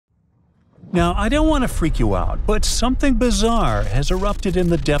Now, I don't want to freak you out, but something bizarre has erupted in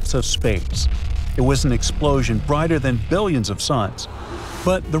the depths of space. It was an explosion brighter than billions of suns.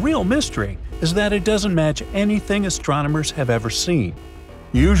 But the real mystery is that it doesn't match anything astronomers have ever seen.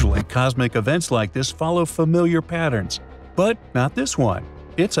 Usually, cosmic events like this follow familiar patterns, but not this one.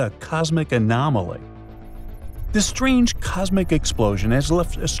 It's a cosmic anomaly. This strange cosmic explosion has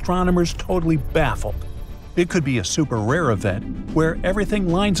left astronomers totally baffled. It could be a super rare event where everything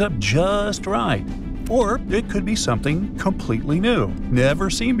lines up just right, or it could be something completely new, never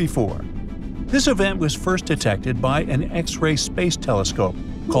seen before. This event was first detected by an X-ray space telescope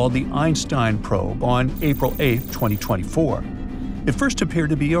called the Einstein Probe on April 8, 2024. It first appeared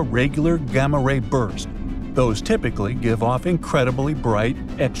to be a regular gamma-ray burst. Those typically give off incredibly bright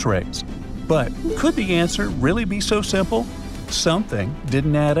X-rays. But could the answer really be so simple? Something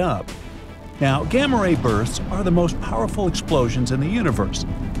didn't add up. Now, gamma-ray bursts are the most powerful explosions in the universe,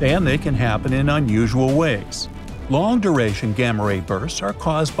 and they can happen in unusual ways. Long-duration gamma-ray bursts are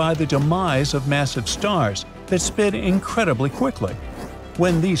caused by the demise of massive stars that spin incredibly quickly.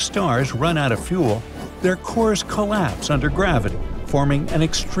 When these stars run out of fuel, their cores collapse under gravity, forming an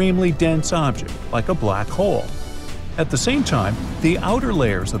extremely dense object, like a black hole. At the same time, the outer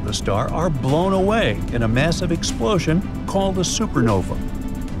layers of the star are blown away in a massive explosion called a supernova.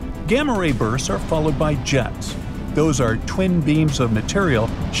 Gamma-ray bursts are followed by jets. Those are twin beams of material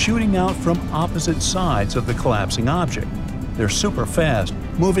shooting out from opposite sides of the collapsing object. They're super fast,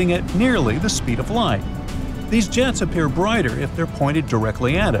 moving at nearly the speed of light. These jets appear brighter if they're pointed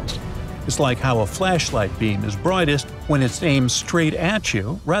directly at us. It's like how a flashlight beam is brightest when it's aimed straight at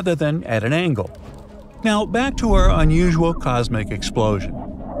you rather than at an angle. Now back to our unusual cosmic explosion.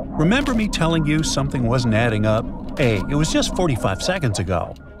 Remember me telling you something wasn't adding up? Hey, it was just 45 seconds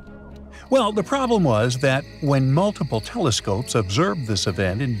ago. Well, the problem was that when multiple telescopes observed this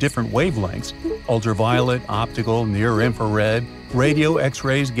event in different wavelengths – ultraviolet, optical, near-infrared, radio,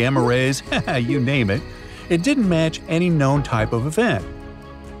 X-rays, gamma rays, you name it – it didn't match any known type of event.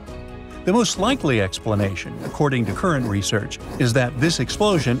 The most likely explanation, according to current research, is that this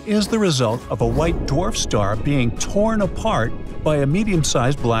explosion is the result of a white dwarf star being torn apart by a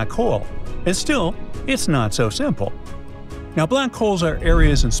medium-sized black hole. And still, it's not so simple. Now, black holes are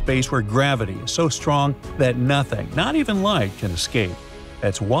areas in space where gravity is so strong that nothing, not even light, can escape.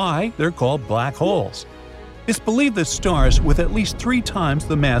 That's why they're called black holes. It's believed that stars with at least 3 times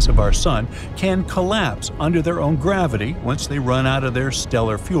the mass of our Sun can collapse under their own gravity once they run out of their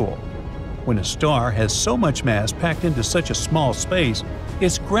stellar fuel. When a star has so much mass packed into such a small space,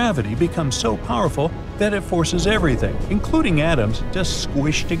 its gravity becomes so powerful that it forces everything, including atoms, to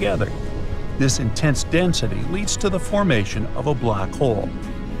squish together. This intense density leads to the formation of a black hole.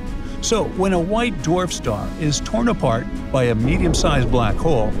 So, when a white dwarf star is torn apart by a medium-sized black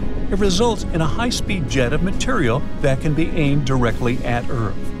hole, it results in a high-speed jet of material that can be aimed directly at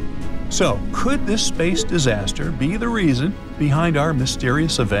Earth. So, could this space disaster be the reason behind our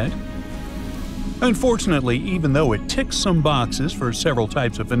mysterious event? Unfortunately, even though it ticks some boxes for several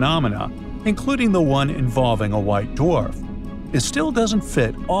types of phenomena, including the one involving a white dwarf, it still doesn't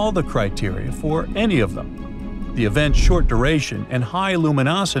fit all the criteria for any of them. The event's short duration and high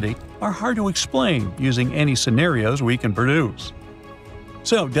luminosity are hard to explain using any scenarios we can produce.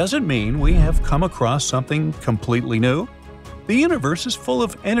 So, does it mean we have come across something completely new? The universe is full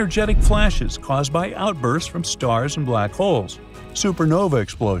of energetic flashes caused by outbursts from stars and black holes, supernova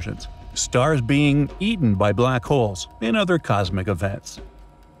explosions, stars being eaten by black holes, and other cosmic events.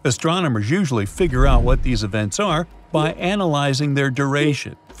 Astronomers usually figure out what these events are by analyzing their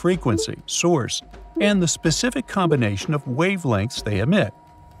duration, frequency, source, and the specific combination of wavelengths they emit.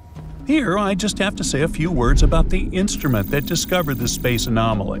 Here, I just have to say a few words about the instrument that discovered the space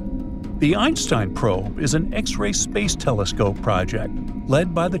anomaly. The Einstein Probe is an X-ray space telescope project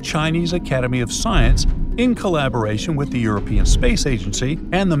led by the Chinese Academy of Science in collaboration with the European Space Agency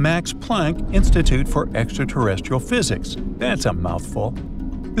and the Max Planck Institute for Extraterrestrial Physics. That's a mouthful.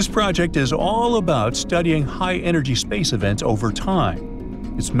 This project is all about studying high-energy space events over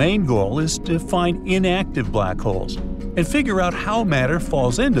time. Its main goal is to find inactive black holes and figure out how matter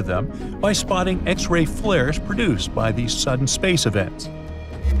falls into them by spotting X-ray flares produced by these sudden space events.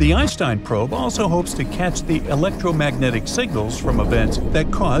 The Einstein Probe also hopes to catch the electromagnetic signals from events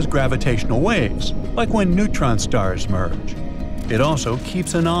that cause gravitational waves, like when neutron stars merge. It also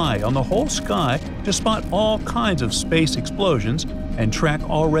keeps an eye on the whole sky to spot all kinds of space explosions and track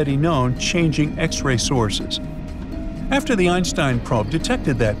already known changing X-ray sources. After the Einstein Probe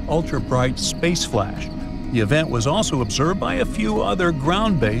detected that ultra-bright space flash, The event was also observed by a few other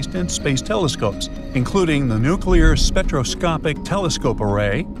ground-based and space telescopes, including the Nuclear Spectroscopic Telescope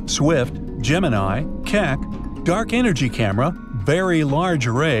Array, SWIFT, Gemini, Keck, Dark Energy Camera, Very Large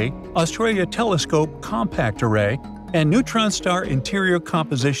Array, Australia Telescope Compact Array, and Neutron Star Interior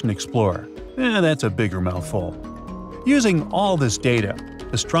Composition Explorer. That's a bigger mouthful. Using all this data,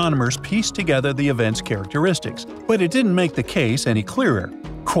 astronomers pieced together the event's characteristics, but it didn't make the case any clearer.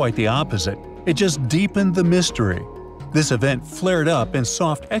 Quite the opposite. It just deepened the mystery. This event flared up in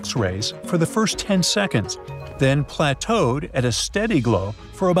soft X-rays for the first 10 seconds, then plateaued at a steady glow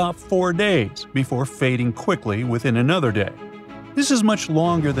for about 4 days before fading quickly within another day. This is much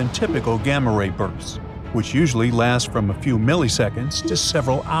longer than typical gamma-ray bursts, which usually last from a few milliseconds to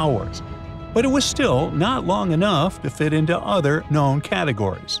several hours. But it was still not long enough to fit into other known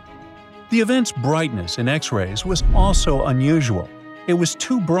categories. The event's brightness in X-rays was also unusual. It was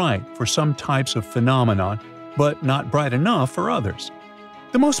too bright for some types of phenomenon, but not bright enough for others.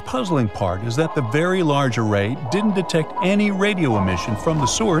 The most puzzling part is that the Very Large Array didn't detect any radio emission from the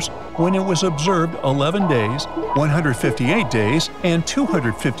source when it was observed 11 days, 158 days, and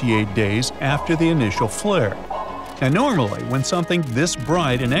 258 days after the initial flare. Now normally, when something this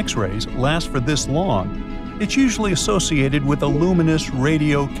bright in X-rays lasts for this long, it's usually associated with a luminous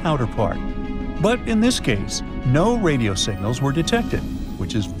radio counterpart. But in this case, no radio signals were detected,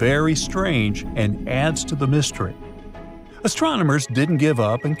 which is very strange and adds to the mystery. Astronomers didn't give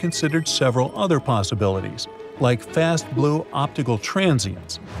up and considered several other possibilities, like fast blue optical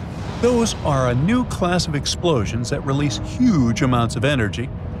transients. Those are a new class of explosions that release huge amounts of energy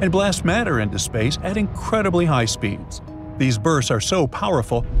and blast matter into space at incredibly high speeds. These bursts are so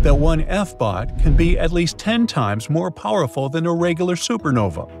powerful that one F-bot can be at least 10 times more powerful than a regular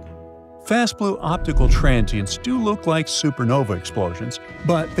supernova. Fast blue optical transients do look like supernova explosions,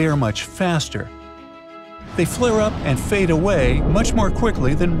 but they are much faster. They flare up and fade away much more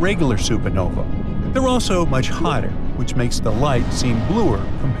quickly than regular supernova. They're also much hotter, which makes the light seem bluer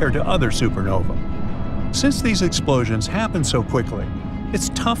compared to other supernova. Since these explosions happen so quickly, it's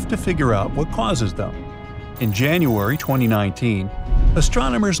tough to figure out what causes them. In January 2019,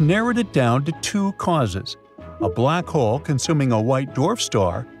 astronomers narrowed it down to 2 causes: a black hole consuming a white dwarf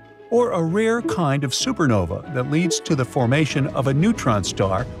star, or a rare kind of supernova that leads to the formation of a neutron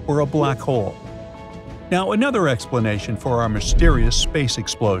star or a black hole. Now, another explanation for our mysterious space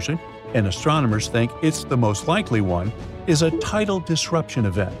explosion, and astronomers think it's the most likely one, is a tidal disruption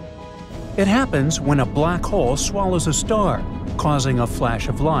event. It happens when a black hole swallows a star, causing a flash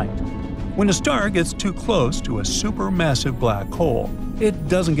of light. When a star gets too close to a supermassive black hole, it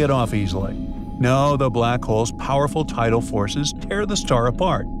doesn't get off easily. No, the black hole's powerful tidal forces tear the star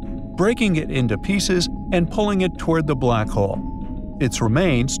apart, breaking it into pieces and pulling it toward the black hole. Its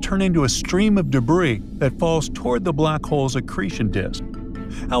remains turn into a stream of debris that falls toward the black hole's accretion disk.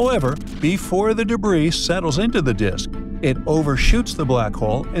 However, before the debris settles into the disk, it overshoots the black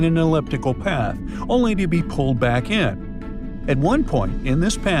hole in an elliptical path, only to be pulled back in. At one point in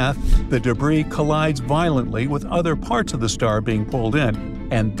this path, the debris collides violently with other parts of the star being pulled in,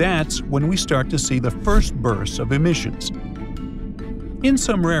 and that's when we start to see the first bursts of emissions. In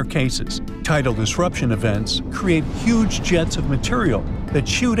some rare cases, tidal disruption events create huge jets of material that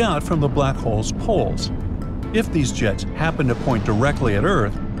shoot out from the black hole's poles. If these jets happen to point directly at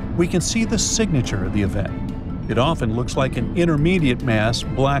Earth, we can see the signature of the event. It often looks like an intermediate mass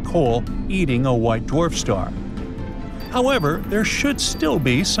black hole eating a white dwarf star. However, there should still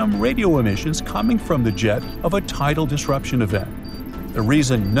be some radio emissions coming from the jet of a tidal disruption event. The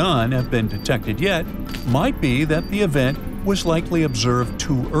reason none have been detected yet might be that the event was likely observed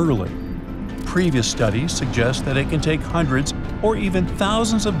too early. Previous studies suggest that it can take hundreds or even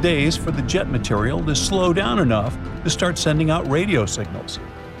thousands of days for the jet material to slow down enough to start sending out radio signals.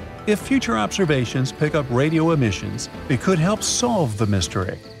 If future observations pick up radio emissions, it could help solve the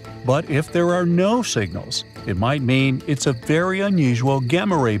mystery. But if there are no signals, it might mean it's a very unusual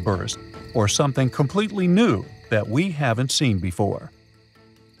gamma-ray burst or something completely new that we haven't seen before.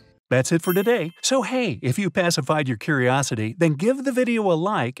 That's it for today. So hey, if you pacified your curiosity, then give the video a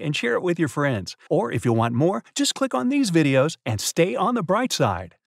like and share it with your friends. Or if you want more, just click on these videos and stay on the bright side.